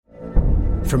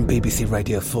From BBC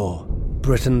Radio 4,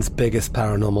 Britain's biggest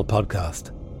paranormal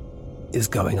podcast is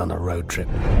going on a road trip.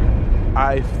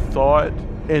 I thought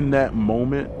in that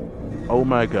moment, oh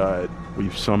my God,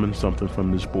 we've summoned something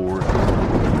from this board.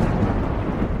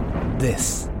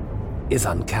 This is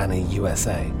Uncanny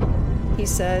USA. He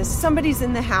says, somebody's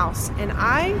in the house, and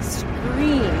I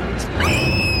screamed.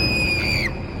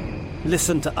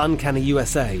 Listen to Uncanny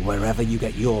USA wherever you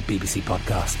get your BBC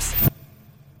podcasts,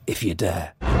 if you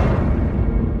dare.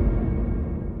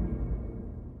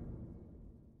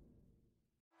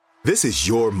 This is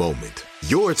your moment,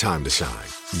 your time to shine,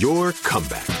 your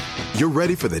comeback. You're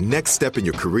ready for the next step in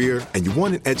your career, and you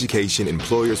want an education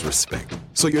employers respect.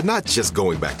 So you're not just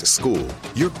going back to school,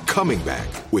 you're coming back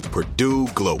with Purdue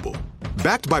Global.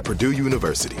 Backed by Purdue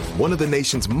University, one of the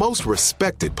nation's most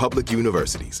respected public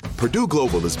universities, Purdue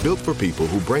Global is built for people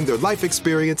who bring their life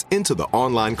experience into the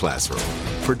online classroom.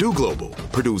 Purdue Global,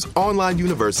 Purdue's online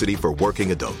university for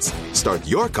working adults. Start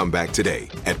your comeback today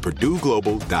at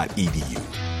purdueglobal.edu.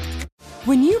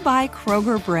 When you buy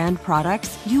Kroger brand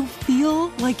products, you feel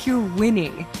like you're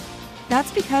winning.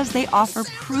 That's because they offer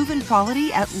proven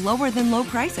quality at lower than low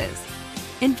prices.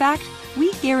 In fact,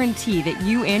 we guarantee that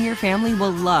you and your family will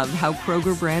love how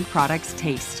Kroger brand products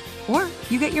taste, or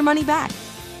you get your money back.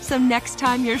 So next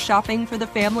time you're shopping for the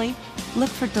family, look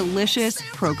for delicious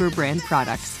Kroger brand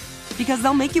products, because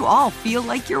they'll make you all feel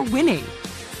like you're winning.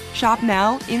 Shop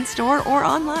now, in-store, or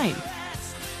online.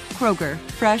 Kroger,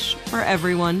 fresh for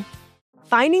everyone.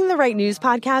 Finding the right news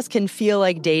podcast can feel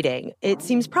like dating. It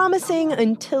seems promising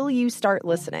until you start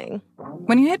listening.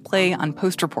 When you hit play on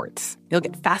Post Reports, you'll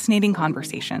get fascinating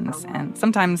conversations and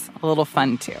sometimes a little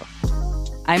fun, too.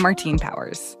 I'm Martine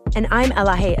Powers. And I'm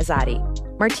Elahe Azadi.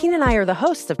 Martine and I are the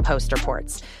hosts of Post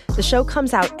Reports. The show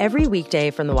comes out every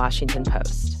weekday from The Washington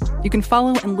Post. You can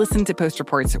follow and listen to Post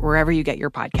Reports wherever you get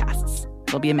your podcasts.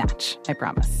 It'll be a match, I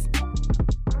promise.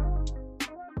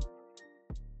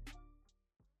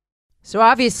 So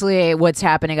obviously what's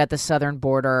happening at the southern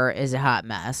border is a hot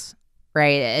mess,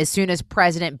 right? As soon as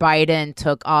President Biden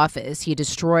took office, he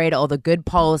destroyed all the good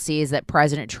policies that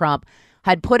President Trump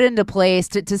had put into place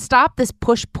to stop this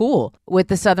push-pull with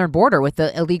the southern border, with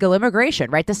the illegal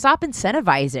immigration, right? To stop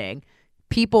incentivizing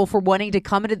people for wanting to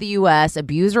come into the U.S.,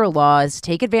 abuse our laws,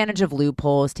 take advantage of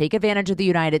loopholes, take advantage of the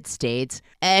United States,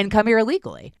 and come here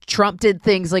illegally. Trump did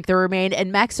things like the Remain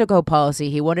in Mexico policy.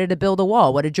 He wanted to build a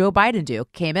wall. What did Joe Biden do?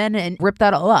 Came in and ripped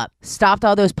that all up, stopped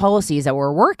all those policies that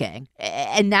were working.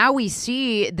 And now we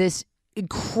see this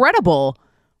incredible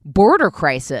border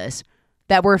crisis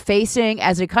that we're facing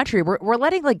as a country. We're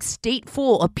letting like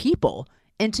stateful of people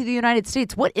into the United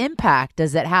States. What impact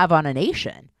does that have on a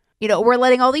nation? You know, we're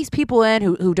letting all these people in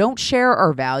who don't share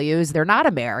our values. They're not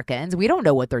Americans. We don't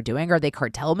know what they're doing. Are they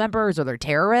cartel members? Or they're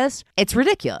terrorists? It's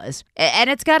ridiculous. And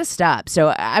it's got to stop.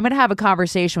 So I'm going to have a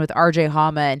conversation with R.J.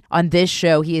 Hallman on this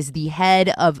show. He is the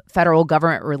head of federal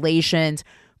government relations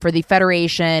for the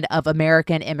Federation of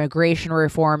American Immigration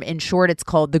Reform. In short,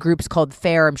 the group's called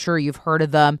FAIR. I'm sure you've heard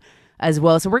of them as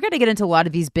well. So we're going to get into a lot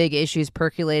of these big issues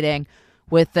percolating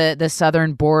with the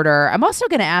southern border. I'm also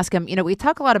going to ask him, we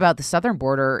talk a lot about the southern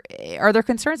border. Are there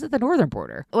concerns at the northern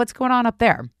border? What's going on up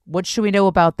there? What should we know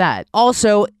about that?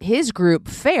 Also, his group,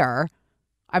 FAIR,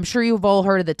 I'm sure you've all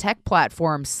heard of the tech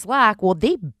platform Slack. Well,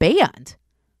 they banned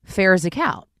FAIR's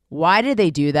account. Why did they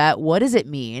do that? What does it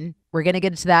mean? We're going to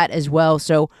get into that as well.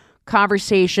 So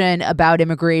conversation about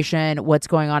immigration, what's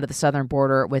going on at the southern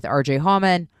border with R.J.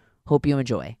 Hallman. Hope you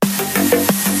enjoy.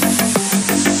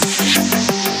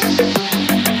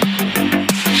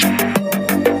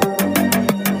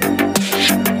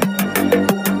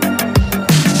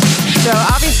 So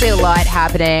obviously a lot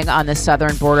happening on the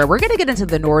southern border. We're going to get into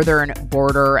the northern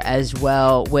border as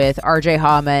well with R.J.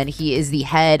 Hallman. He is the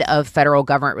head of federal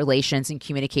government relations and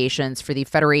communications for the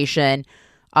Federation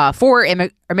for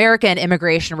American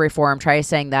Immigration Reform. Try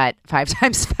saying that 5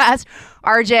 times fast.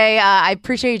 RJ, I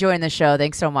appreciate you joining the show.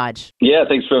 Thanks so much. Yeah,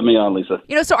 thanks for having me on, Lisa.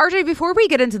 So RJ, before we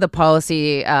get into the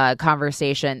policy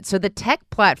conversation, so the tech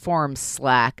platform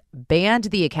Slack banned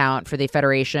the account for the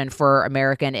Federation for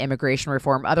American Immigration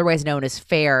Reform, otherwise known as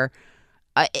FAIR.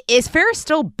 Is FAIR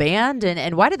still banned,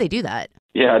 and why did they do that?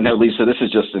 Yeah, no, Lisa, this is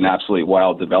just an absolutely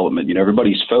wild development.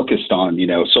 Everybody's focused on,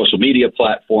 social media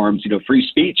platforms, free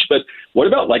speech. But what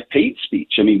about like paid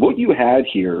speech? I mean, what you had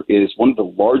here is one of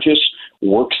the largest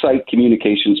worksite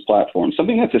communications platforms,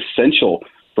 something that's essential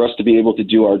for us to be able to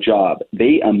do our job.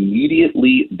 They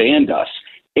immediately banned us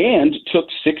and took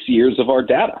 6 years of our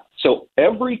data. So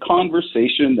every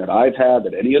conversation that I've had,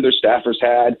 that any other staffers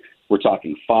had, we're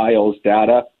talking files,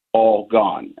 data, all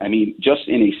gone. I mean, just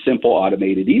in a simple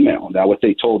automated email. Now, what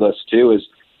they told us too is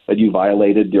that you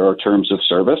violated your terms of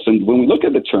service. And when we look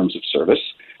at the terms of service,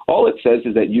 all it says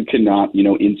is that you cannot,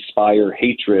 inspire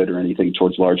hatred or anything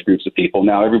towards large groups of people.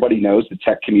 Now, everybody knows the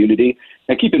tech community.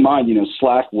 And keep in mind,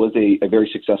 Slack was a very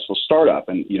successful startup.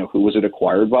 And, who was it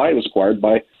acquired by? It was acquired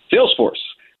by Salesforce,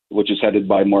 which is headed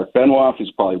by Mark Benoit,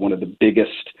 who's probably one of the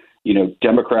biggest,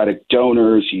 Democratic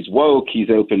donors. He's woke. He's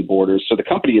open borders. So the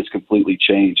company has completely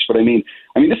changed. But I mean,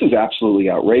 this is absolutely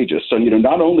outrageous. So,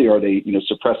 not only are they,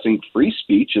 suppressing free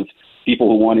speech of people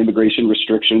who want immigration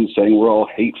restrictions, saying we're all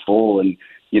hateful and,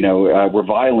 we're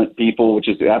violent people, which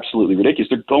is absolutely ridiculous.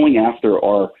 They're going after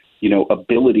our,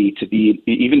 ability to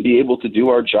even be able to do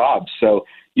our jobs. So,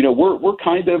 we're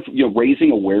kind of,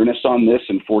 raising awareness on this.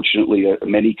 Unfortunately,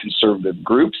 many conservative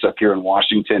groups up here in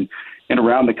Washington and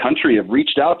around the country have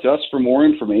reached out to us for more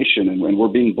information, and we're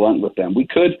being blunt with them. We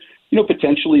could,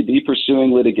 potentially be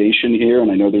pursuing litigation here,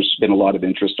 and I know there's been a lot of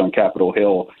interest on Capitol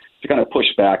Hill to kind of push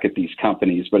back at these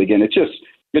companies. But again,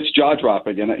 it's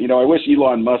jaw-dropping. And, I wish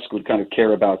Elon Musk would kind of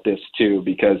care about this too,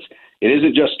 because it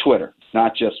isn't just Twitter,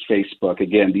 not just Facebook.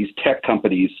 Again, these tech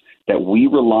companies that we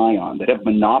rely on, that have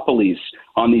monopolies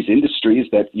on these industries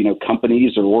that,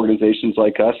 companies or organizations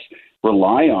like us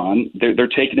rely on, they're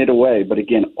taking it away. But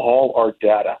again, all our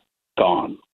data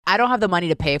gone. I don't have the money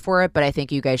to pay for it, but I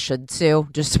think you guys should sue,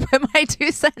 just to put my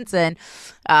 2 cents in.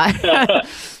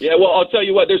 Yeah, well, I'll tell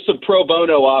you what, there's some pro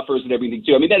bono offers and everything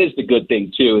too. I mean, that is the good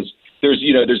thing too, is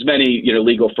there's many,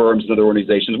 legal firms and other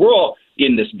organizations. We're all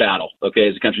in this battle, okay,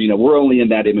 as a country. We're only in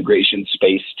that immigration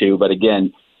space too. But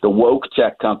again, the woke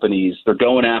tech companies, they're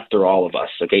going after all of us,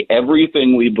 okay?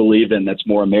 Everything we believe in that's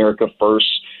more America first,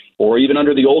 or even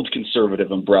under the old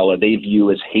conservative umbrella, they view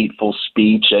as hateful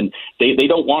speech, and they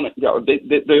don't want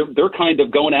it. They're kind of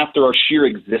going after our sheer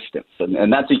existence,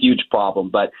 and that's a huge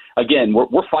problem. But again,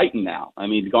 we're fighting now. I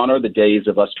mean, gone are the days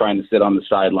of us trying to sit on the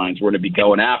sidelines. We're going to be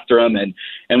going after them,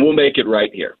 and we'll make it right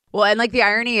here. Well, and the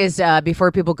irony is,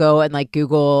 before people go and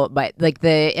Google, but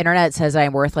the internet says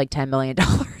I'm worth $10 million,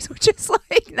 which is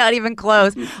not even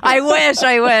close. I wish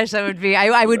I would be.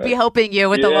 I would be helping you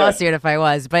with the lawsuit if I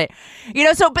was. But when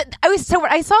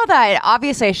I saw that,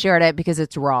 obviously I shared it because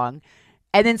it's wrong.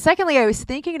 And then secondly, I was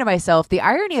thinking to myself, the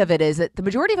irony of it is that the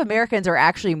majority of Americans are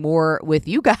actually more with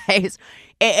you guys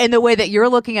in the way that you're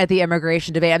looking at the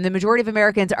immigration debate. And the majority of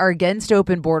Americans are against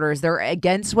open borders. They're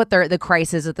against the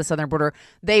crisis at the southern border.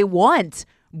 They want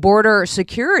border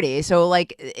security. So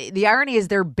the irony is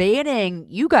they're banning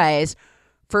you guys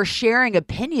for sharing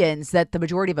opinions that the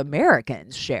majority of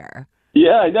Americans share.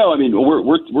 Yeah, I know. I mean,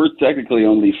 we're technically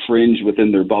only fringe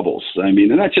within their bubbles. I mean,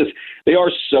 and that's just, they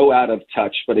are so out of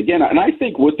touch. But again, and I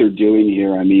think what they're doing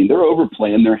here, I mean, they're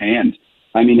overplaying their hand.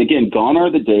 I mean, again, gone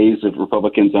are the days of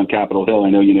Republicans on Capitol Hill. I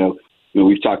know,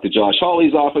 we've talked to Josh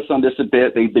Hawley's office on this a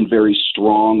bit. They've been very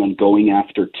strong on going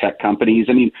after tech companies.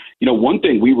 I mean, one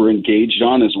thing we were engaged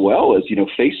on as well is,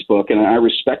 Facebook, and I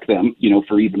respect them,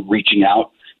 for even reaching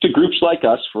out to groups like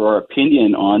us for our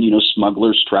opinion on,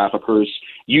 smugglers, traffickers,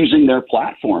 using their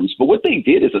platforms. But what they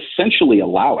did is essentially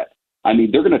allow it. I mean,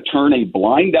 they're going to turn a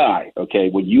blind eye, okay,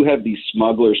 when you have these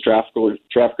smugglers,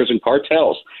 traffickers, and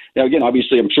cartels. Now, again,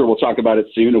 obviously, I'm sure we'll talk about it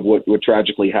soon of what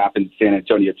tragically happened in San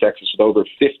Antonio, Texas, with over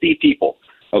 50 people,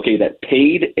 okay, that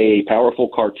paid a powerful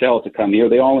cartel to come here.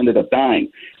 They all ended up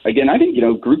dying. Again, I think,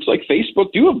 groups like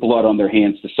Facebook do have blood on their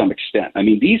hands to some extent. I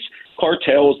mean, these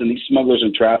cartels and these smugglers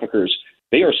and traffickers,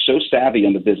 they are so savvy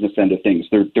on the business end of things.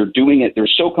 They're doing it. They're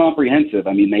so comprehensive.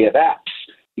 I mean, they have apps.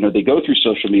 They go through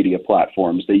social media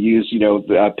platforms. They use,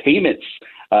 payments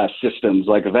systems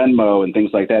like Venmo and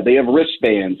things like that. They have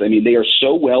wristbands. I mean, they are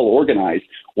so well organized.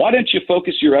 Why don't you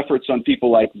focus your efforts on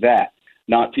people like that,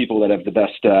 not people that have the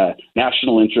best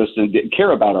national interest and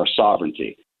care about our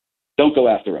sovereignty? Don't go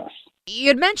after us. You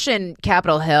had mentioned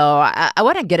Capitol Hill. I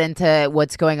want to get into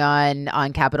what's going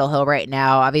on Capitol Hill right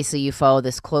now. Obviously, you follow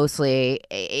this closely.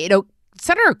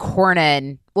 Senator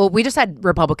Cornyn, well, we just had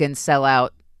Republicans sell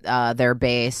out their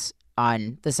base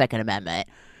on the Second Amendment.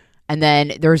 And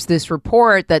then there's this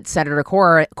report that Senator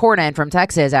Cornyn from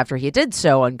Texas, after he did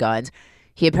so on guns,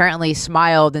 he apparently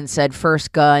smiled and said,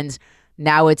 first guns,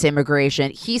 now it's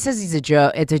immigration. He says it's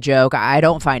a joke. I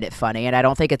don't find it funny, and I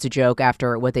don't think it's a joke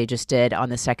after what they just did on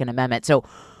the Second Amendment. So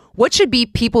what should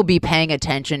people be paying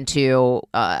attention to,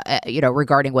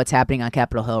 regarding what's happening on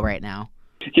Capitol Hill right now?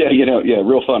 Yeah,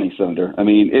 real funny, Senator. I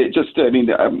mean,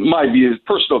 my views,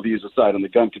 personal views aside on the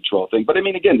gun control thing, but I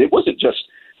mean, again, it wasn't just,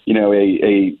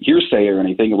 a hearsay or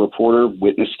anything. A reporter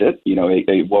witnessed it,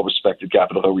 a well-respected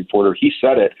Capitol Hill reporter. He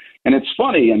said it. And it's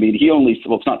funny. I mean,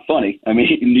 it's not funny. I mean,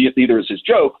 neither is his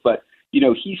joke, but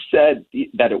he said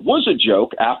that it was a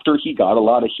joke after he got a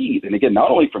lot of heat. And again, not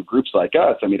only from groups like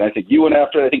us, I mean, I think you and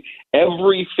I think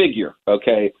every figure,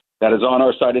 okay, that is on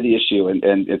our side of the issue, and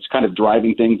it's kind of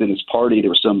driving things in his party.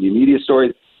 There were some of the media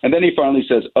stories. And then he finally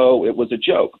says, oh, it was a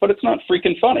joke. But it's not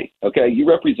freaking funny, okay? You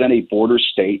represent a border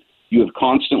state. You have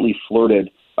constantly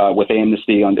flirted with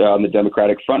amnesty on the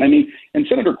Democratic front. I mean, and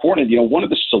Senator Cornyn, one of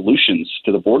the solutions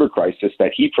to the border crisis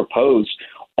that he proposed,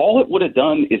 all it would have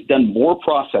done is done more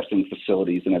processing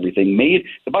facilities and everything. Made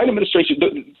the Biden administration,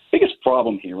 the biggest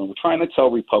problem here, when we're trying to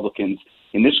tell Republicans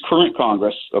in this current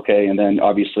Congress, okay, and then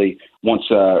obviously once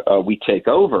we take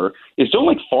over, is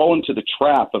don't fall into the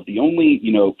trap of the only,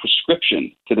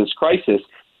 prescription to this crisis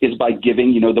is by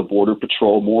giving, the Border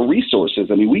Patrol more resources.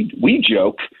 I mean, we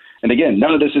joke. And again,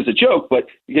 none of this is a joke, but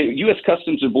U.S.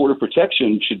 Customs and Border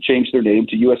Protection should change their name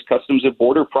to U.S. Customs and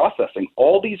Border Processing.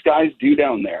 All these guys do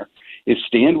down there is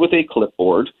stand with a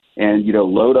clipboard and,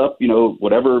 load up,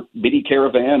 whatever mini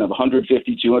caravan of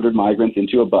 150, 200 migrants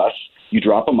into a bus. You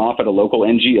drop them off at a local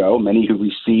NGO, many who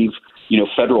receive,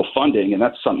 federal funding. And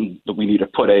that's something that we need to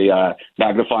put a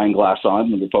magnifying glass on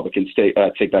when Republicans take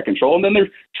that control. And then they're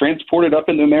transported up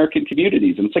into American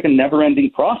communities. And it's like a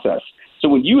never-ending process. So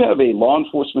when you have a law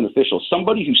enforcement official,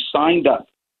 somebody who signed up,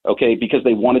 okay, because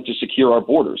they wanted to secure our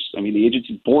borders, I mean, the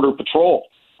agency Border Patrol,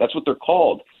 that's what they're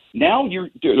called. Now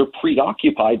they're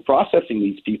preoccupied processing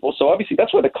these people. So obviously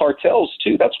that's why the cartels,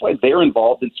 too, that's why they're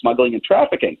involved in smuggling and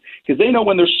trafficking, because they know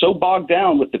when they're so bogged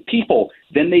down with the people,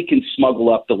 then they can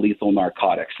smuggle up the lethal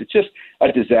narcotics. It's just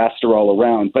a disaster all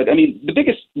around. But, I mean, the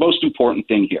biggest, most important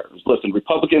thing here is, listen,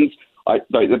 Republicans, I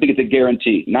think it's a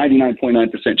guarantee,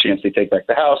 99.9% chance they take back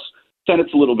the House.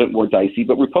 Senate's a little bit more dicey,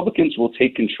 but Republicans will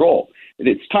take control. And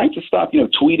it's time to stop,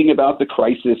 tweeting about the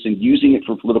crisis and using it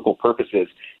for political purposes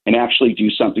and actually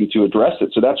do something to address it.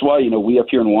 So that's why, we up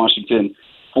here in Washington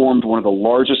formed one of the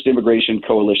largest immigration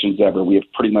coalitions ever. We have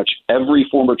pretty much every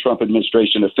former Trump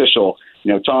administration official,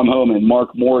 Tom Homan, Mark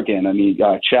Morgan,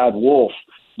 Chad Wolf,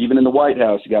 even in the White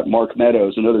House, you got Mark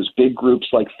Meadows and others, big groups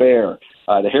like FAIR,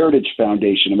 the Heritage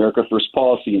Foundation, America First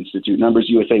Policy Institute, Numbers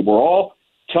USA. We're all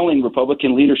telling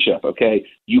Republican leadership, okay,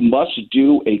 you must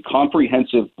do a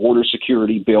comprehensive border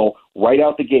security bill right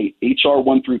out the gate, H.R.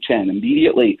 1 through 10,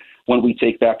 immediately when we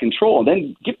take back control. And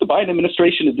then give the Biden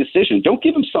administration a decision. Don't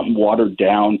give him something watered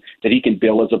down that he can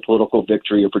bill as a political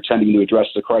victory or pretending to address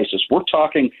the crisis. We're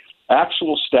talking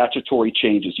actual statutory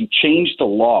changes. You change the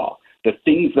law, the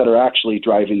things that are actually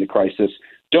driving the crisis.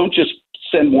 Don't just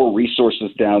send more resources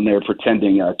down there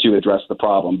pretending to address the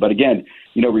problem. But again,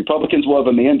 Republicans will have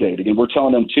a mandate. Again, we're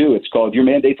telling them too, it's called your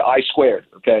mandate's I squared,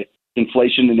 okay?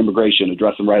 Inflation and immigration,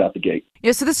 address them right out the gate.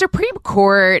 So the Supreme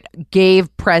Court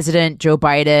gave President Joe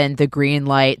Biden the green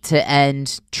light to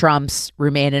end Trump's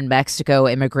Remain in Mexico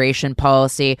immigration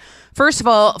policy. First of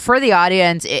all, for the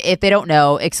audience, if they don't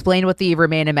know, explain what the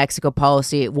Remain in Mexico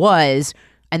policy was,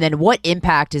 and then what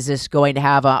impact is this going to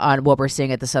have on what we're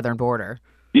seeing at the southern border?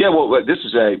 Yeah, well, this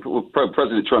is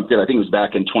President Trump did. I think it was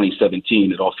back in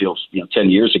 2017. It all feels 10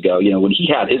 years ago. When he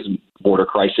had his border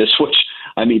crisis, which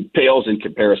pales in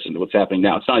comparison to what's happening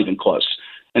now. It's not even close.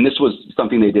 And this was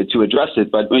something they did to address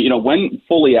it. But when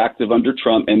fully active under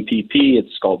Trump, MPP,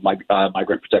 it's called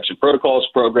Migrant Protection Protocols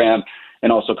Program,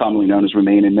 and also commonly known as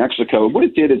Remain in Mexico. What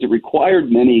it did is it required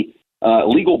many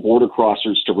illegal border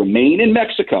crossers to remain in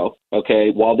Mexico, okay,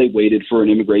 while they waited for an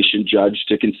immigration judge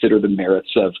to consider the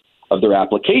merits of their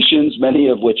applications, many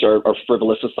of which are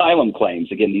frivolous asylum claims.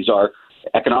 Again, these are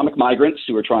economic migrants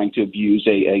who are trying to abuse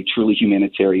a truly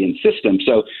humanitarian system.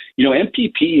 So,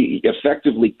 MPP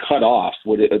effectively cut off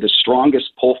the strongest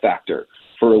pull factor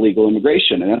for illegal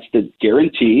immigration, and that's the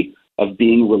guarantee of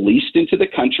being released into the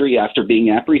country after being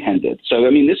apprehended. So,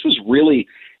 this was really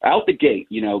out the gate.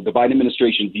 The Biden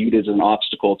administration viewed it as an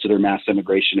obstacle to their mass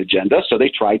immigration agenda, so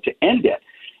they tried to end it.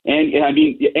 And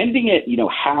ending it,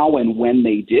 how and when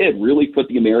they did really put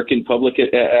the American public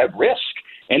at risk.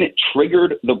 And it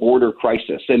triggered the border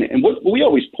crisis. And what we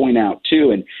always point out,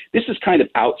 too, and this is kind of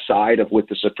outside of what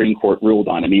the Supreme Court ruled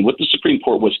on. What the Supreme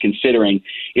Court was considering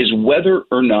is whether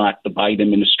or not the Biden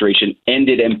administration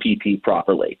ended MPP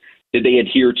properly. Did they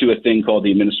adhere to a thing called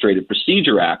the Administrative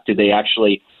Procedure Act? Did they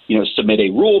actually, submit a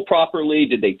rule properly?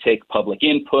 Did they take public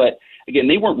input? Again,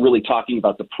 they weren't really talking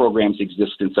about the program's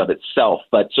existence of itself,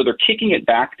 but so they're kicking it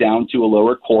back down to a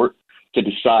lower court to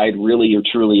decide really or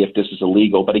truly if this is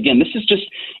illegal. But again,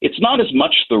 it's not as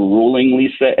much the ruling,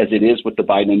 Lisa, as it is what the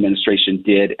Biden administration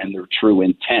did and their true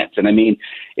intent. And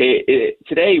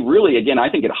today, really, again, I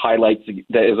think it highlights, as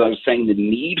I was saying, the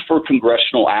need for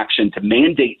congressional action to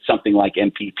mandate something like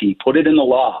MPP, put it in the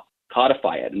law,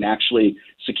 codify it, and actually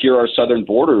secure our southern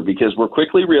border, because we're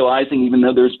quickly realizing, even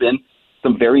though there's been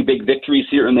some very big victories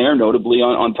here and there, notably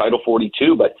on Title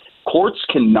 42, but courts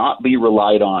cannot be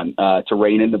relied on to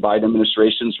rein in the Biden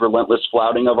administration's relentless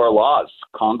flouting of our laws.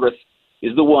 Congress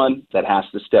is the one that has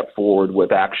to step forward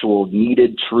with actual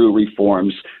needed, true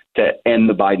reforms to end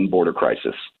the Biden border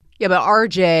crisis. Yeah, but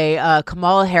RJ,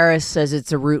 Kamala Harris says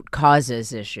it's a root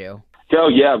causes issue. Oh,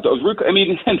 yeah. I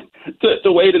mean,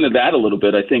 to wade into that a little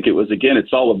bit, I think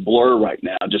it's all a blur right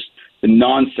now, just the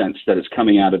nonsense that is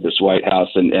coming out of this White House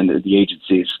and the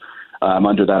agencies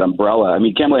under that umbrella. I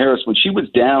mean, Kamala Harris, when she was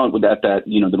down with that the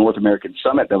North American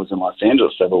Summit that was in Los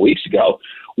Angeles several weeks ago,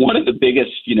 one of the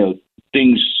biggest,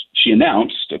 things she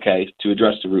announced, to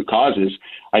address the root causes,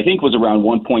 I think was around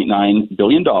 $1.9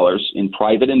 billion in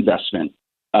private investment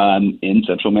in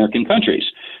Central American countries.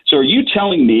 So are you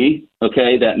telling me,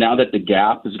 that now that the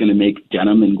Gap is going to make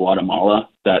denim in Guatemala,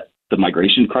 that the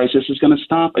migration crisis is going to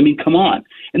stop? I mean, come on.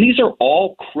 And these are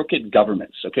all crooked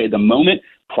governments, The moment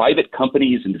private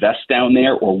companies invest down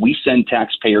there or we send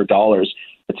taxpayer dollars,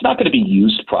 it's not going to be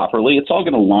used properly. It's all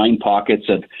going to line pockets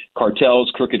of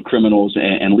cartels, crooked criminals,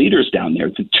 and leaders down there.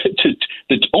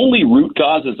 The only root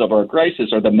causes of our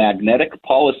crisis are the magnetic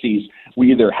policies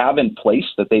we either have in place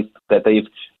that they've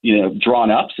drawn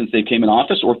up since they came in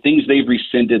office, or things they've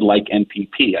rescinded like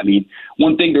NPP. I mean,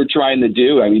 one thing they're trying to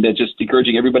do, they're just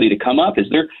encouraging everybody to come up, is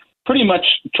they're pretty much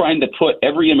trying to put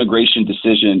every immigration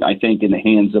decision, I think, in the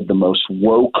hands of the most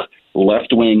woke,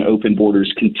 left-wing open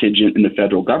borders contingent in the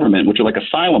federal government, which are like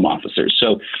asylum officers.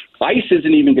 So ICE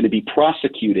isn't even going to be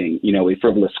prosecuting, a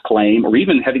frivolous claim or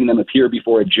even having them appear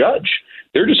before a judge.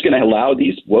 They're just going to allow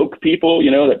these woke people,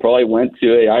 that probably went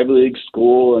to a Ivy League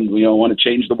school and, want to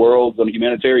change the world on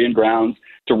humanitarian grounds,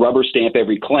 to rubber stamp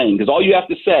every claim. Because all you have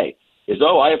to say is,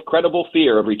 I have credible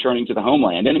fear of returning to the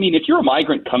homeland. And I mean, if you're a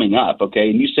migrant coming up,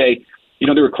 and you say,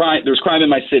 there was crime in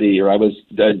my city, or I was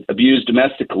abused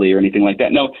domestically, or anything like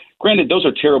that. No, granted, those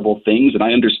are terrible things, and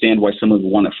I understand why someone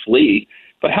would want to flee.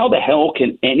 But how the hell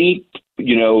can any,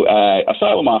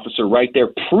 asylum officer right there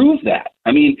prove that?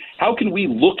 I mean, how can we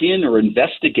look in or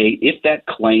investigate if that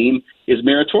claim is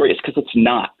meritorious? Because it's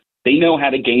not. They know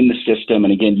how to game the system.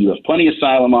 And again, you have plenty of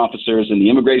asylum officers and the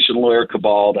immigration lawyer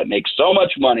cabal that make so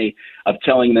much money of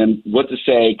telling them what to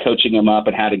say, coaching them up,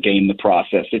 and how to game the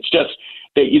process. It's just,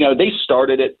 they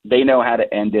started it. They know how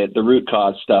to end it. The root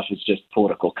cause stuff is just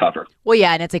political cover. Well,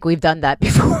 yeah, and it's like we've done that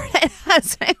before. It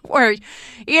hasn't worked.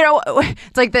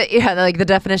 It's like the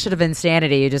definition of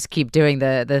insanity. You just keep doing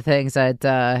the things that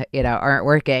aren't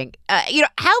working.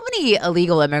 How many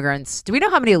illegal immigrants? Do we know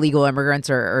how many illegal immigrants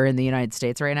are in the United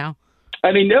States right now?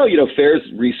 I mean, no. FAIR's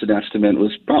recent estimate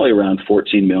was probably around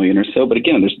 14 million or so. But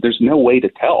again, there's no way to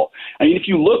tell. I mean, if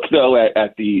you look though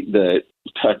at the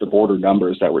border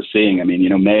numbers that we're seeing, I mean,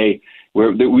 May,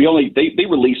 they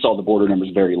release all the border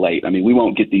numbers very late. I mean, we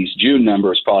won't get these June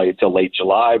numbers probably until late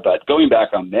July. But going back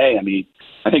on May, I mean,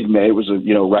 I think May was a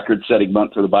record-setting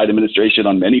month for the Biden administration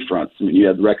on many fronts. I mean, you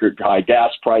had record high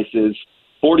gas prices,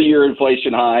 40-year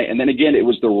inflation high, and then again, it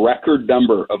was the record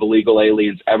number of illegal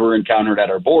aliens ever encountered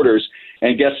at our borders.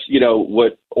 And guess,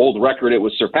 what old record it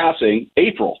was surpassing?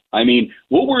 April. I mean,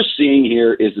 what we're seeing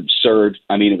here is absurd.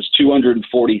 I mean, it was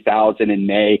 240,000 in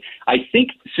May. I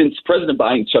think since President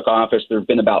Biden took office, there have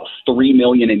been about 3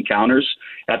 million encounters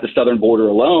at the southern border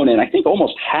alone. And I think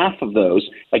almost half of those,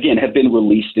 again, have been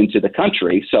released into the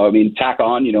country. So, I mean, tack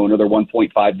on, another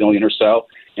 1.5 million or so.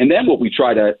 And then what we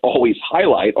try to always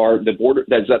highlight are the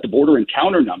border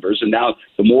encounter numbers. And now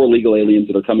the more illegal aliens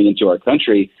that are coming into our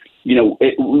country,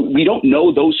 we don't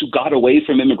know those who got away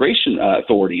from immigration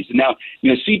authorities. And now,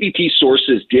 CBP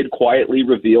sources did quietly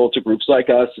reveal to groups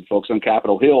like us and folks on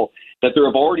Capitol Hill that there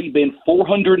have already been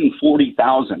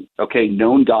 440,000,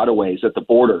 known gotaways at the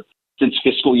border since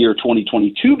fiscal year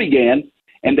 2022 began.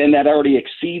 And then that already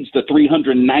exceeds the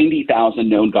 390,000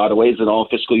 known gotaways in all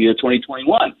fiscal year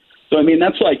 2021. So, I mean,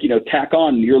 that's like, tack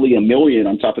on nearly 1 million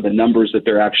on top of the numbers that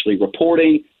they're actually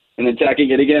reporting, and then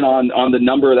tacking it again on the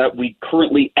number that we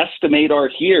currently estimate are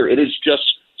here. It is just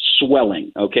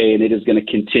swelling, and it is going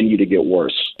to continue to get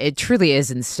worse. It truly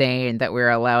is insane that we're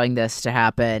allowing this to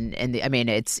happen. And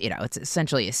it's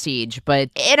essentially a siege. But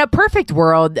in a perfect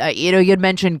world, you'd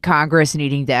mentioned Congress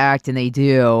needing to act, and they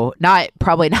do.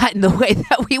 Probably not in the way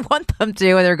that we want them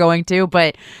to, and they're going to.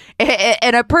 But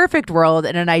in a perfect world,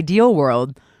 in an ideal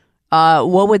world,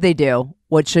 what would they do?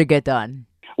 What should get done?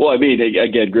 Well, I mean,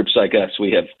 again, groups like us,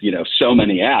 we have, so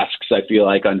many asks, I feel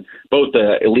like, on both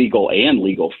the illegal and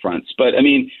legal fronts. But, I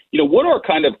mean, what our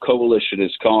kind of coalition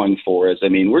is calling for is, I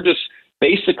mean, we're just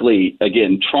basically,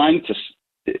 again, trying to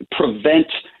prevent,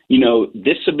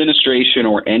 this administration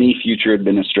or any future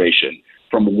administration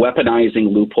from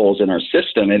weaponizing loopholes in our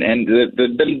system and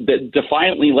the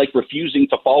defiantly refusing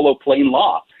to follow plain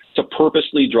law to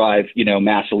purposely drive,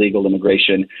 mass illegal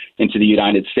immigration into the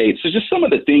United States. So just some of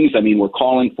the things, we're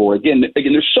calling for. Again,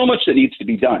 there's so much that needs to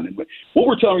be done. What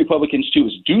we're telling Republicans to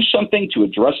is do something to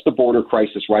address the border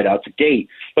crisis right out the gate.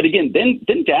 But again, then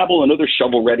dabble in other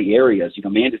shovel-ready areas,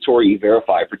 mandatory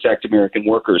E-Verify, protect American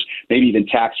workers, maybe even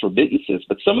tax remittances.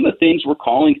 But some of the things we're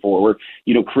calling for were,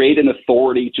 create an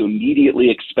authority to immediately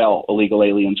expel illegal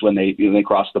aliens when they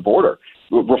cross the border.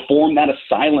 Reform that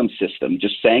asylum system,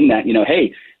 just saying that,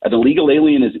 hey, an illegal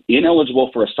alien is ineligible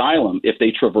for asylum if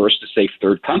they traverse a safe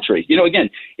third country. Again,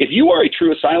 if you are a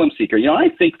true asylum seeker, I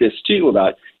think this too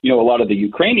about, a lot of the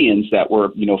Ukrainians that were,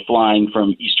 flying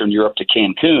from Eastern Europe to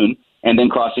Cancun and then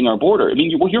crossing our border.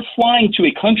 You're flying to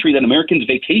a country that Americans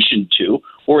vacation to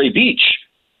or a beach.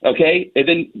 Okay, and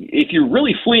then if you're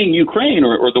really fleeing Ukraine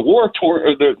or the war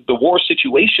or the war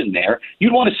situation there,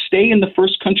 you'd want to stay in the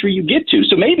first country you get to.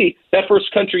 So maybe that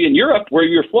first country in Europe where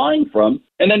you're flying from,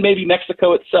 and then maybe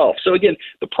Mexico itself. So again,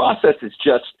 the process is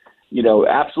just,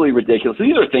 absolutely ridiculous.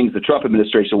 These are things the Trump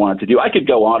administration wanted to do. I could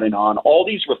go on and on. All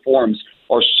these reforms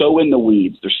are so in the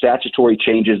weeds. They're statutory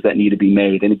changes that need to be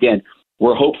made. And again,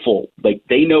 we're hopeful.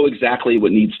 They know exactly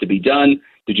what needs to be done.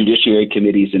 The judiciary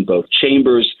committees in both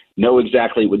chambers know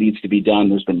exactly what needs to be done.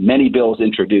 There's been many bills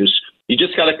introduced. You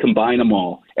just got to combine them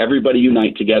all. Everybody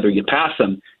unite together. You pass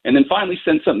them, and then finally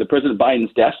send something to President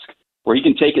Biden's desk where he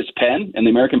can take his pen, and the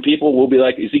American people will be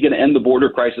like, is he going to end the border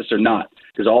crisis or not?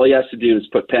 Because all he has to do is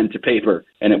put pen to paper,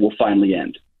 and it will finally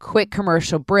end. Quick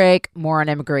commercial break. More on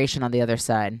immigration on the other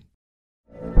side.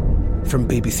 From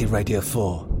BBC Radio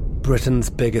 4, Britain's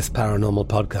biggest paranormal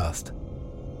podcast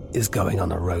is going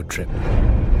on a road trip.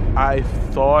 I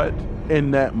thought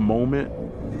in that moment,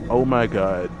 oh my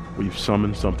God, we've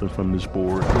summoned something from this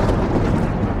board.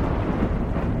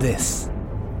 This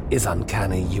is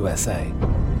Uncanny USA.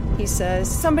 He says,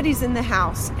 somebody's in the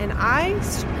house, and I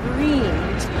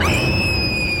screamed.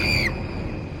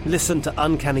 Listen to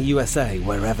Uncanny USA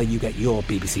wherever you get your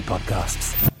BBC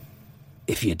podcasts,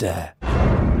 if you dare.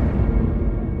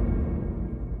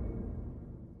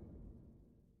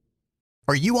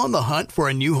 Are you on the hunt for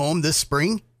a new home this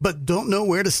spring, but don't know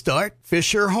where to start?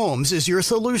 Fisher Homes is your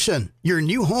solution. Your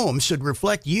new home should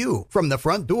reflect you, from the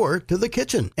front door to the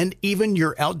kitchen, and even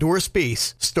your outdoor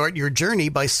space. Start your journey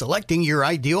by selecting your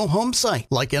ideal home site,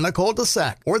 like in a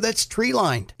cul-de-sac or that's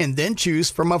tree-lined, and then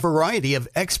choose from a variety of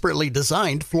expertly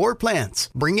designed floor plans.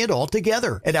 Bring it all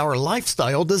together at our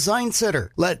Lifestyle Design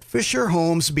Center. Let Fisher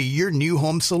Homes be your new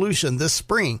home solution this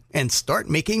spring and start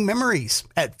making memories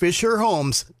at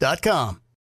FisherHomes.com.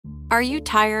 Are you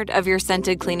tired of your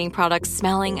scented cleaning products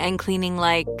smelling and cleaning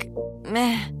like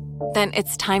meh? Then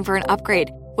it's time for an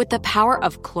upgrade with the power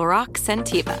of Clorox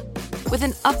Scentiva. With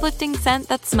an uplifting scent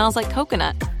that smells like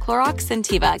coconut, Clorox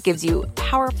Scentiva gives you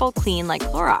powerful clean like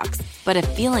Clorox, but a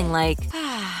feeling like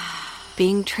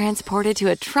being transported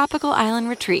to a tropical island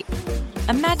retreat.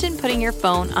 Imagine putting your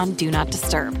phone on Do Not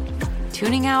Disturb,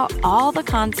 tuning out all the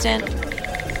constant,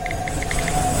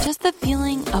 just the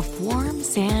feeling of warm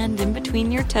sand in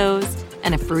between your toes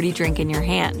and a fruity drink in your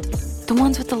hand. The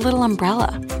ones with the little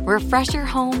umbrella. Refresh your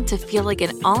home to feel like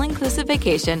an all-inclusive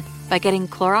vacation by getting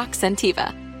Clorox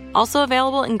Scentiva. Also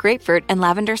available in grapefruit and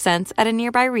lavender scents at a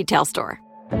nearby retail store.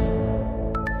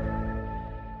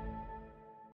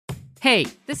 Hey,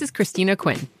 this is Christina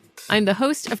Quinn. I'm the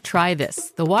host of Try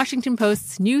This, the Washington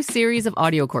Post's new series of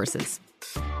audio courses.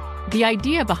 The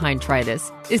idea behind Try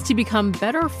This is to become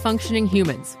better functioning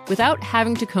humans without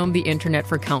having to comb the internet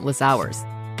for countless hours.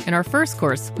 In our first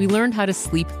course, we learned how to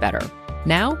sleep better.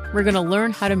 Now, we're going to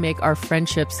learn how to make our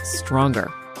friendships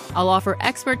stronger. I'll offer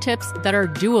expert tips that are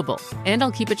doable, and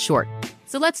I'll keep it short.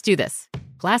 So let's do this.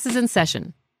 Class is in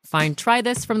session. Find Try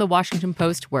This from the Washington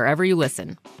Post wherever you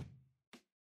listen.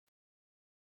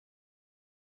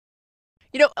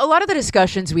 You know, a lot of the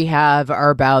discussions we have are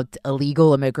about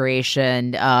illegal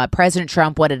immigration. President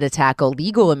Trump wanted to tackle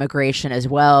legal immigration as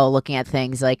well, looking at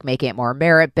things like making it more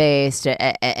merit-based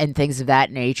and things of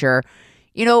that nature.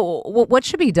 You know, what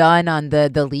should be done on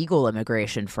the legal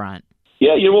immigration front?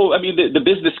 Yeah, well, I mean, the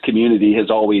business community has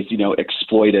always,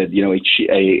 exploited,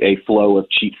 a flow of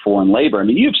cheap foreign labor. I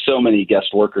mean, you have so many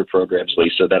guest worker programs,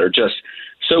 Lisa, that are just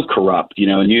so corrupt,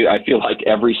 and I feel like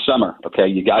every summer, okay,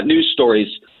 you got news stories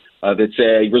that's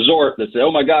a resort that say,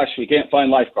 oh my gosh, we can't find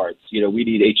lifeguards. We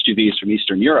need H-2Bs from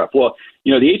Eastern Europe. Well,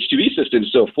 the H-2B system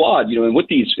is so flawed, and what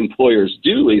these employers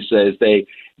do, Lisa, is they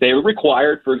are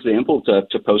required, for example,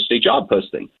 to post a job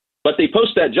posting. But they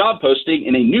post that job posting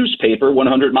in a newspaper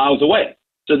 100 miles away.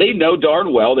 So they know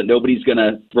darn well that nobody's going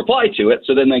to reply to it.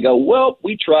 So then they go, well,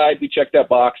 we tried, we checked that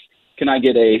box. can I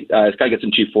get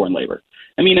some cheap foreign labor?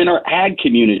 I mean, in our ag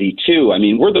community too. I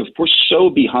mean, we're so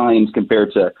behind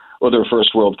compared to other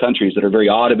first world countries that are very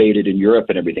automated in Europe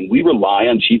and everything. We rely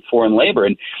on cheap foreign labor.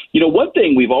 And, one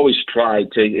thing we've always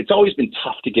it's always been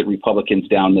tough to get Republicans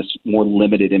down this more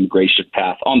limited immigration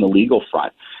path on the legal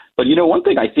front. But, one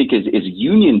thing I think is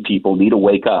union people need to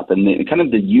wake up, and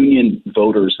the union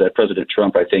voters that President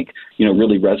Trump, I think,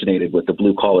 really resonated with, the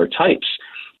blue collar types.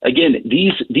 Again,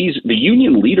 the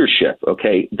union leadership,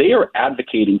 okay, they are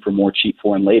advocating for more cheap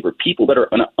foreign labor, people that are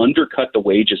going to undercut the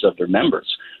wages of their members.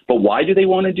 But why do they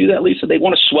want to do that, Lisa? They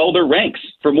want to swell their ranks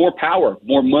for more power,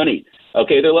 more money.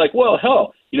 Okay, they're like, well,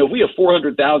 hell, if we have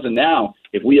 400,000 now,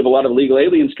 if we have a lot of illegal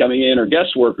aliens coming in or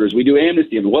guest workers, we do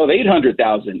amnesty, and we'll have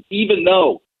 800,000, even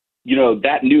though,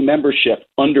 that new membership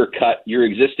undercut your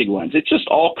existing ones. It's just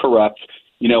all corrupt,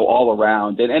 all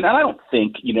around. And I don't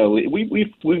think,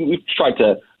 we've tried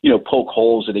to, poke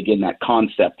holes at, again, that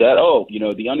concept that,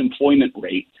 the unemployment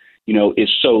rate, is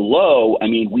so low. I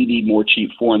mean, we need more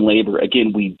cheap foreign labor.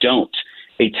 Again, we don't.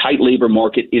 A tight labor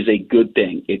market is a good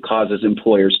thing. It causes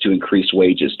employers to increase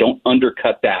wages. Don't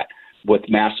undercut that with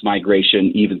mass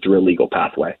migration, even through a legal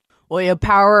pathway. Well,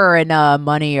 power and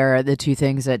money are the two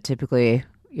things that typically,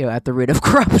 at the root of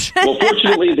corruption. Well,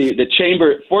 fortunately,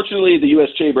 the U.S.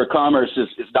 Chamber of Commerce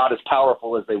is not as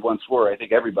powerful as they once were. I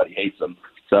think everybody hates them.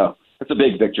 So it's a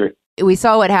big victory. We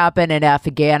saw what happened in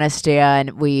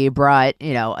Afghanistan. We brought,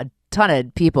 a ton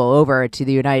of people over to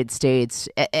the United States.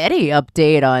 Any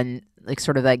update on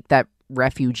that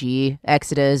refugee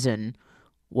exodus and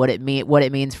what it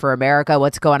means for America?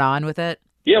 What's going on with it?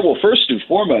 Yeah, well, first and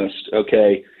foremost,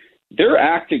 okay, they're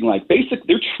acting like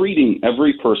they're treating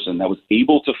every person that was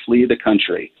able to flee the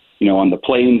country, on the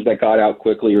planes that got out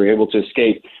quickly or able to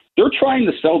escape. They're trying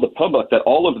to sell the public that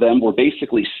all of them were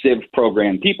basically Civ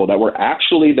program people, that were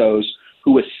actually those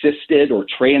who assisted or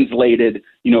translated,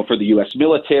 for the U.S.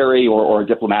 military or a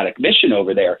diplomatic mission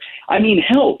over there. I mean,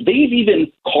 hell, they've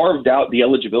even carved out the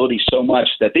eligibility so much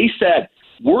that they said,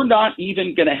 we're not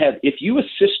even going to have, if you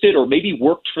assisted or maybe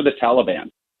worked for the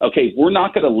Taliban, okay, we're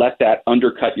not going to let that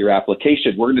undercut your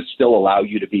application. We're going to still allow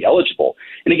you to be eligible.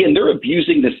 And again, they're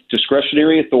abusing this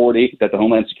discretionary authority that the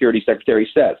Homeland Security Secretary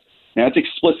says. Now, it's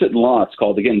explicit in law. It's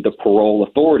called, again, the parole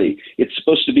authority. It's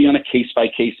supposed to be on a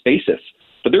case-by-case basis.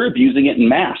 But they're abusing it en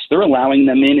masse. They're allowing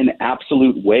them in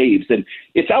absolute waves. And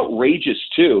it's outrageous,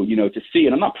 too, to see.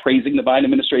 And I'm not praising the Biden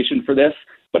administration for this.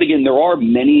 But again, there are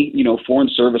many, foreign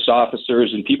service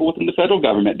officers and people within the federal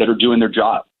government that are doing their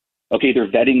job. Okay, they're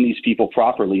vetting these people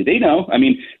properly. They know. I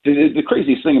mean, the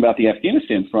craziest thing about the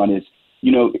Afghanistan front is,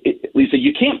 Lisa,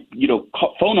 you can't,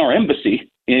 phone our embassy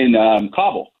in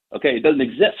Kabul. Okay, it doesn't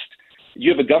exist. You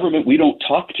have a government we don't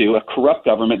talk to, a corrupt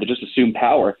government that just assumed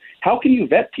power. How can you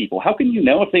vet people? How can you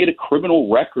know if they had a criminal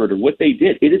record or what they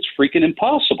did? It is freaking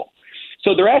impossible.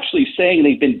 So they're actually saying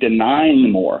they've been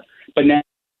denying more. But now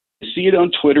you see it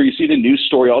on Twitter, you see the news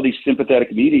story, all these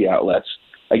sympathetic media outlets,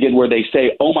 again, where they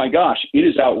say, oh my gosh, it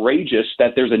is outrageous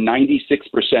that there's a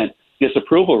 96%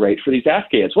 disapproval rate for these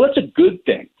Afghans. Well, that's a good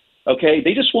thing. Okay,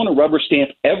 they just want to rubber stamp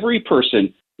every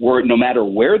person, no matter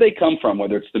where they come from,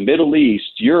 whether it's the Middle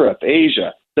East, Europe,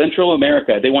 Asia, Central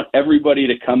America. They want everybody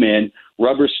to come in,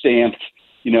 rubber stamped,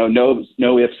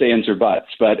 no ifs, ands, or buts.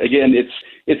 But again,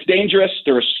 it's dangerous.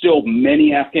 There are still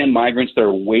many Afghan migrants that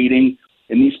are waiting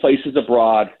in these places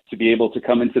abroad to be able to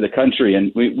come into the country.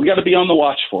 And we got to be on the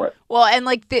watch for it. Well, and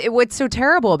what's so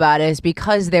terrible about it is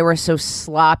because they were so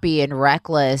sloppy and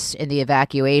reckless in the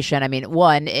evacuation. I mean,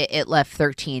 one, it left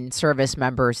 13 service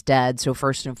members dead. So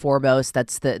first and foremost,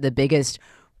 that's the biggest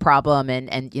problem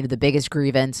and the biggest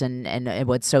grievance and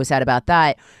what's so sad about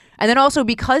that. And then also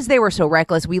because they were so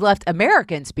reckless, we left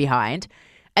Americans behind.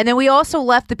 And then we also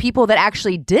left the people that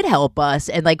actually did help us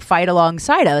and fight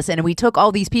alongside us. And we took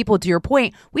all these people, to your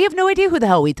point. We have no idea who the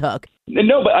hell we took.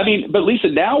 No, but Lisa,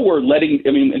 now we're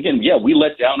we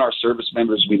let down our service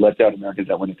members. We let down Americans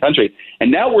that were in the country. And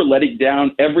now we're letting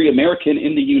down every American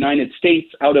in the United States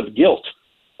out of guilt.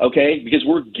 Okay, because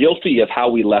we're guilty of how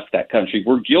we left that country.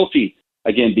 We're guilty,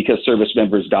 again, because service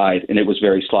members died and it was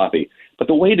very sloppy. But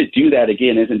the way to do that,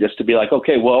 again, isn't just to be like,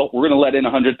 okay, well, we're going to let in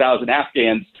 100,000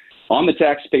 Afghans on the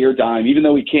taxpayer dime, even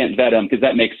though we can't vet them because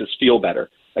that makes us feel better.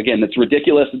 Again, that's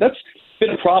ridiculous. That's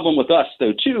been a problem with us,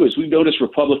 though, too, is we've noticed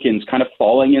Republicans kind of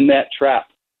falling in that trap.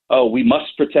 Oh, we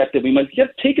must protect it. We must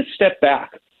take a step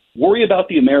back. Worry about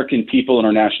the American people and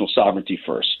our national sovereignty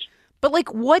first. But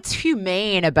what's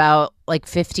humane about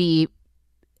 50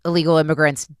 illegal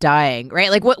immigrants dying, right?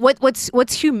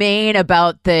 What's humane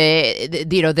about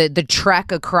the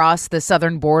trek across the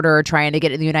southern border trying to get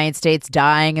to the United States,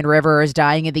 dying in rivers,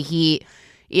 dying in the heat?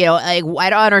 I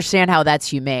don't understand how that's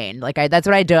humane. That's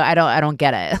what I do. I don't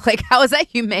get it. Like, how is that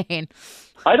humane?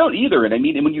 I don't either. And I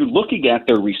mean, when you're looking at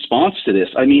their response to this,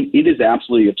 I mean, it is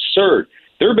absolutely absurd.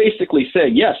 They're basically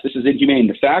saying, yes, this is inhumane.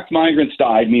 The fact migrants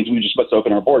died means we just must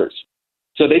open our borders.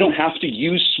 So they don't have to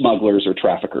use smugglers or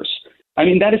traffickers. I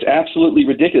mean, that is absolutely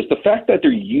ridiculous. The fact that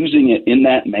they're using it in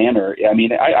that manner, I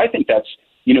mean, I think that's,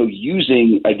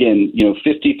 using, again,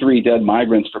 53 dead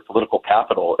migrants for political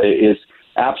capital is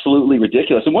absolutely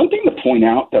ridiculous. And one thing to point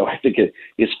out, though, I think it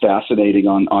is fascinating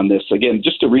on this. Again,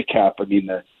 just to recap, I mean,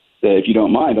 if you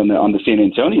don't mind, on the San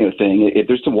Antonio thing,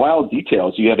 there's some wild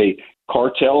details. You have a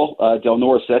cartel, Del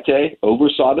Norte,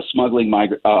 oversaw the smuggling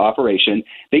operation.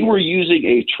 They were using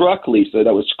a truck lease that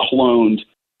was cloned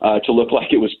to look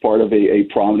like it was part of a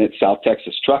prominent South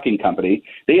Texas trucking company.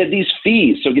 They had these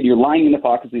fees. So again, you're lying in the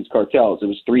pockets of these cartels. It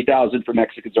was $3,000 for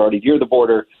Mexicans already near the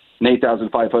border, and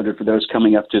 $8,500 for those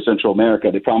coming up to Central America.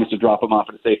 They promised to drop them off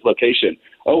at a safe location.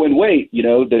 Oh, and wait,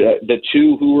 the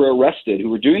two who were arrested, who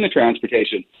were doing the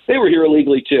transportation, they were here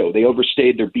illegally too. They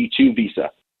overstayed their B2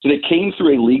 visa. So they came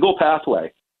through a legal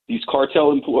pathway. These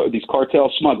cartel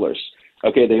smugglers,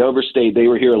 okay, they overstayed. They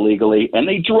were here illegally, and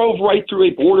they drove right through a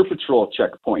border patrol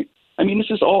checkpoint. I mean, this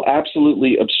is all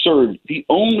absolutely absurd. The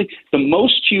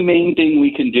most humane thing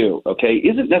we can do, okay,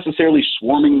 isn't necessarily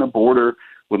swarming the border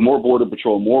with more border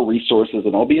patrol, more resources,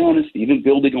 and I'll be honest, even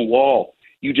building a wall.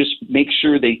 You just make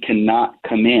sure they cannot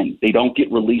come in. They don't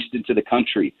get released into the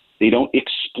country. They don't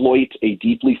exploit a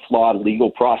deeply flawed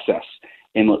legal process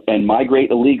and migrate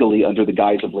illegally under the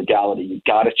guise of legality. You've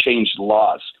got to change the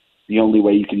laws. The only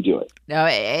way you can do it. No,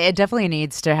 it definitely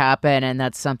needs to happen, and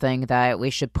that's something that we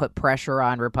should put pressure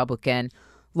on Republican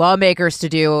lawmakers to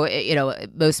do,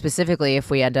 most specifically if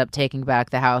we end up taking back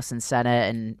the House and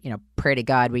Senate, and, pray to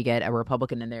God we get a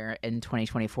Republican in there in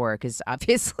 2024, because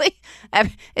obviously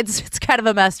it's kind of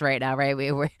a mess right now, right?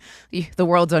 The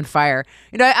world's on fire.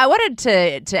 I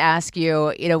wanted to ask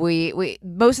you, we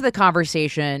most of the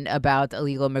conversation about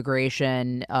illegal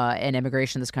immigration and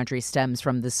immigration in this country stems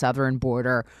from the southern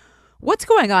border. What's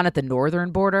going on at the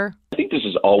northern border? I think this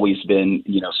has always been,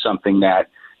 something that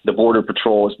the Border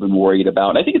Patrol has been worried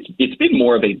about. I think it's been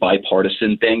more of a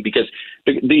bipartisan thing, because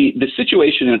the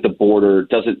situation at the border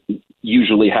doesn't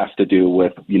usually have to do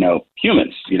with,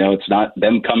 humans. It's not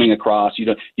them coming across. You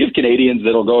have Canadians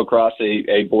that'll go across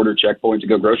a border checkpoint to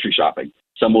go grocery shopping.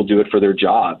 Some will do it for their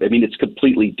job. I mean, it's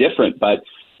completely different, but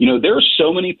there are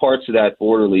so many parts of that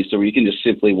border, Lisa, where you can just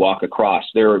simply walk across.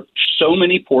 There are so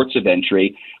many ports of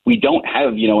entry. We don't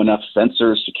have, enough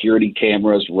sensors, security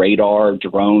cameras, radar,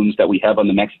 drones that we have on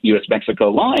the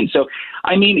U.S.-Mexico line. So,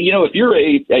 I mean, if you're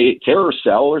a terror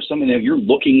cell or something, if you're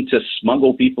looking to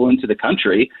smuggle people into the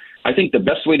country, I think the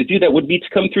best way to do that would be to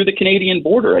come through the Canadian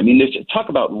border. I mean, there's talk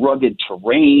about rugged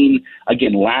terrain,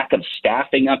 again, lack of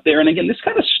staffing up there. And again, this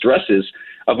kind of stresses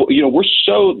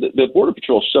the Border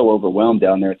Patrol is so overwhelmed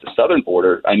down there at the southern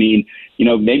border. I mean,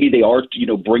 maybe they are,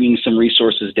 bringing some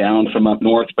resources down from up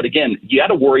north. But again, you got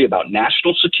to worry about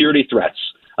national security threats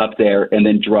up there and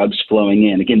then drugs flowing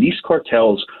in. Again, these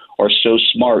cartels are so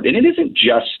smart. And it isn't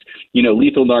just,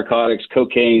 lethal narcotics,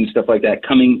 cocaine, stuff like that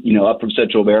coming, up from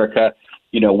Central America,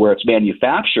 where it's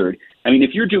manufactured. I mean, if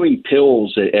you're doing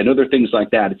pills and other things like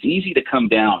that, it's easy to come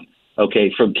down,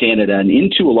 from Canada and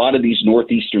into a lot of these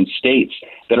northeastern states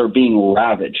that are being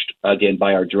ravaged, again,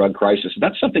 by our drug crisis. And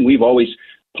that's something we've always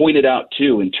pointed out,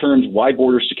 too, in terms of why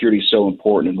border security is so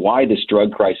important and why this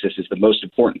drug crisis is the most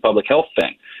important public health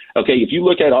thing. Okay, if you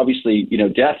look at, obviously,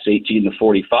 deaths 18 to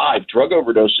 45, drug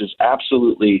overdoses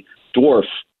absolutely dwarf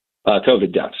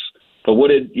COVID deaths. But what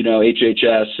did,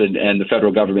 HHS and the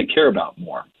federal government care about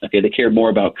more? Okay, they cared more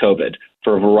about COVID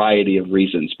for a variety of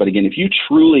reasons. But again, if you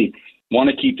truly want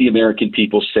to keep the American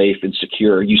people safe and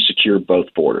secure, you secure both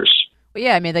borders. Well,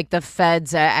 yeah, I mean, the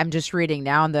feds, I'm just reading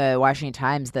now in the Washington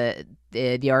Times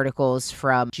the articles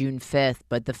from June 5th,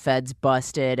 but the feds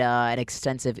busted an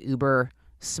extensive Uber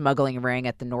smuggling ring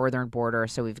at the northern border.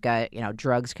 So we've got,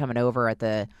 drugs coming over at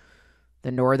the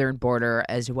northern border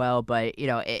as well. But,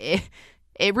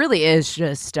 it really is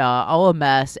just all a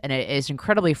mess, and it is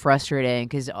incredibly frustrating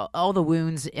because all the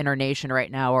wounds in our nation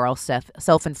right now are all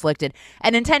self-inflicted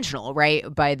and intentional,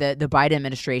 right, by the Biden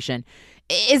administration.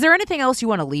 Is there anything else you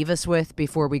want to leave us with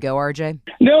before we go, RJ?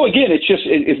 No, again, it's just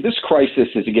this crisis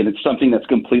is, again, it's something that's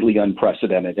completely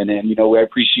unprecedented. And I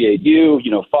appreciate you,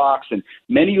 Fox, and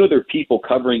many other people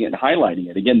covering it and highlighting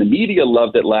it. Again, the media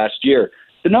loved it last year.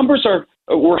 The numbers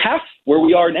we're half where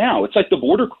we are now. It's like the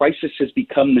border crisis has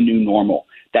become the new normal.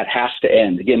 That has to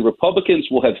end. Again, Republicans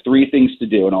will have three things to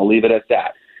do, and I'll leave it at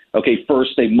that. Okay,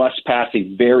 first, they must pass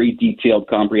a very detailed,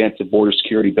 comprehensive border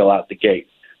security bill out the gate.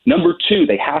 Number two,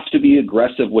 they have to be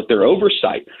aggressive with their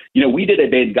oversight. We did a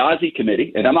Benghazi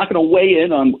committee, and I'm not going to weigh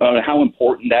in on how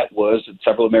important that was, and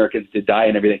several Americans did die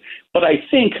and everything. But I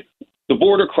think the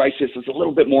border crisis is a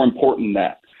little bit more important than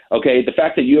that. Okay, the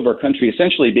fact that you have our country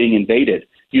essentially being invaded,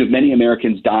 you have many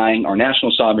Americans dying, our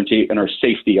national sovereignty and our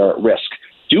safety are at risk.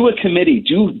 Do a committee,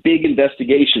 do big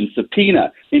investigations,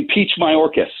 subpoena, impeach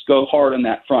Mayorkas, go hard on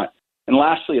that front. And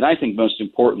lastly, and I think most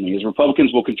importantly, is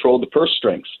Republicans will control the purse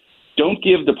strings. Don't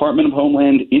give Department of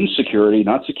Homeland insecurity,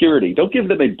 not security. Don't give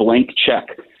them a blank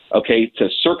check, okay, to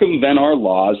circumvent our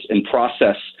laws and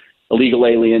process illegal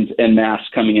aliens en masse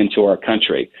coming into our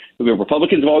country.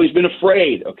 Republicans have always been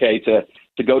afraid, okay, to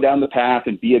go down the path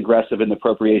and be aggressive in the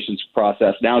appropriations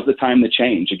process. Now's the time to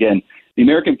change. Again, the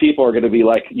American people are going to be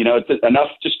like, it's enough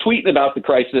just tweeting about the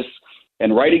crisis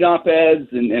and writing op-eds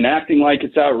and acting like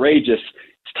it's outrageous.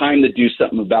 It's time to do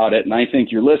something about it. And I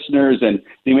think your listeners and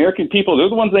the American people, they're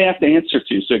the ones they have to answer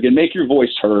to. So again, make your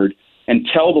voice heard and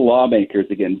tell the lawmakers,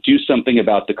 again, do something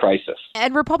about the crisis.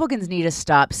 And Republicans need to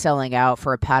stop selling out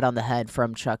for a pat on the head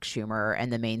from Chuck Schumer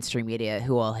and the mainstream media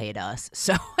who all hate us.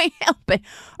 So, but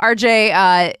RJ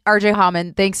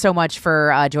Hammond, thanks so much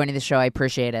for joining the show. I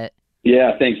appreciate it.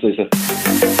 Yeah, thanks, Lisa.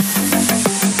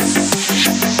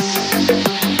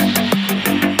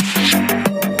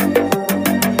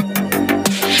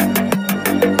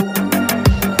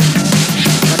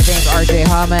 RJ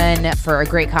Hammond for a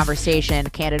great conversation,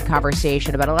 candid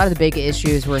conversation about a lot of the big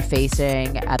issues we're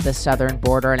facing at the southern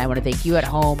border. And I want to thank you at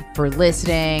home for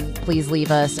listening. Please leave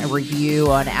us a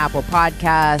review on Apple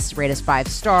Podcasts, rate us 5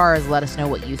 stars, let us know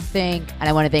what you think. And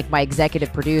I want to thank my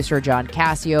executive producer, John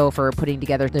Cassio, for putting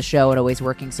together the show and always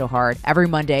working so hard. Every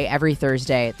Monday, every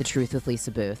Thursday, The Truth with Lisa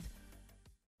Booth.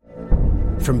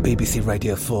 From BBC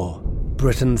Radio 4,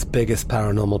 Britain's biggest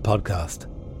paranormal podcast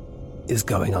is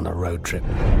going on a road trip.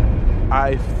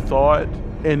 I thought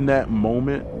in that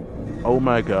moment, oh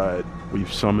my God,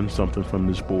 we've summoned something from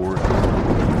this board.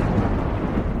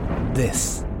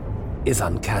 This is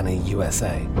Uncanny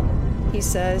USA. He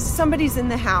says, somebody's in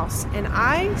the house, and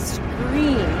I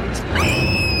screamed.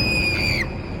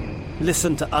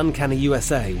 Listen to Uncanny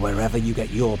USA wherever you get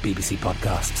your BBC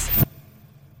podcasts,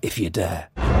 if you dare.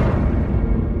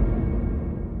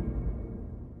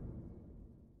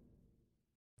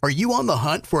 Are you on the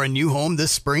hunt for a new home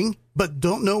this spring, but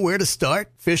don't know where to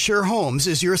start? Fisher Homes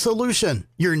is your solution.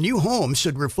 Your new home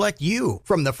should reflect you,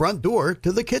 from the front door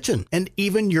to the kitchen, and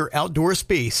even your outdoor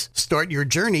space. Start your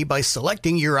journey by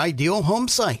selecting your ideal home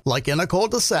site, like in a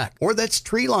cul-de-sac or that's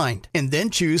tree-lined, and then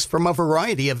choose from a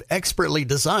variety of expertly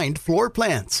designed floor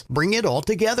plans. Bring it all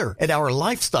together at our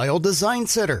Lifestyle Design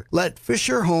Center. Let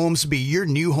Fisher Homes be your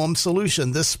new home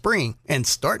solution this spring and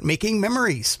start making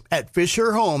memories at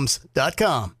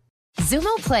FisherHomes.com.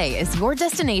 Xumo Play is your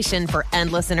destination for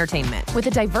endless entertainment. With a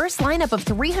diverse lineup of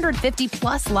 350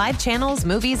 plus live channels,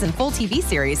 movies, and full TV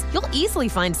series, you'll easily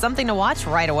find something to watch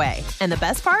right away. And the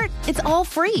best part? It's all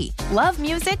free. Love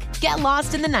music? Get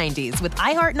lost in the 90s with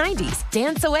iHeart 90s,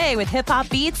 dance away with hip-hop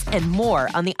beats, and more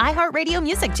on the iHeartRadio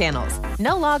music channels.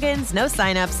 No logins, no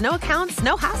signups, no accounts,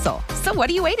 no hassle. So what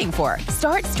are you waiting for?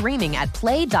 Start streaming at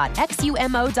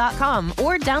play.xumo.com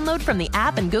or download from the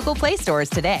app and Google Play stores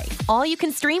today. All you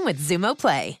can stream with Xumo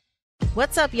Play.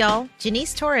 What's up, y'all?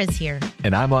 Janice Torres here.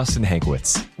 And I'm Austin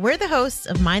Hankwitz. We're the hosts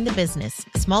of Mind the Business,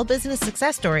 Small Business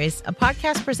Success Stories, a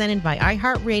podcast presented by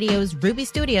iHeartRadio's Ruby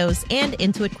Studios and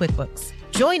Intuit QuickBooks.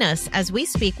 Join us as we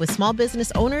speak with small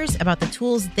business owners about the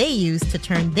tools they use to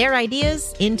turn their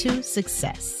ideas into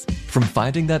success. From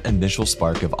finding that initial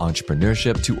spark of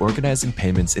entrepreneurship to organizing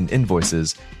payments and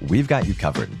invoices, we've got you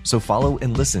covered. So follow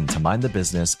and listen to Mind the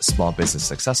Business, Small Business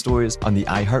Success Stories on the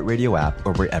iHeartRadio app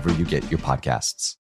or wherever you get your podcasts.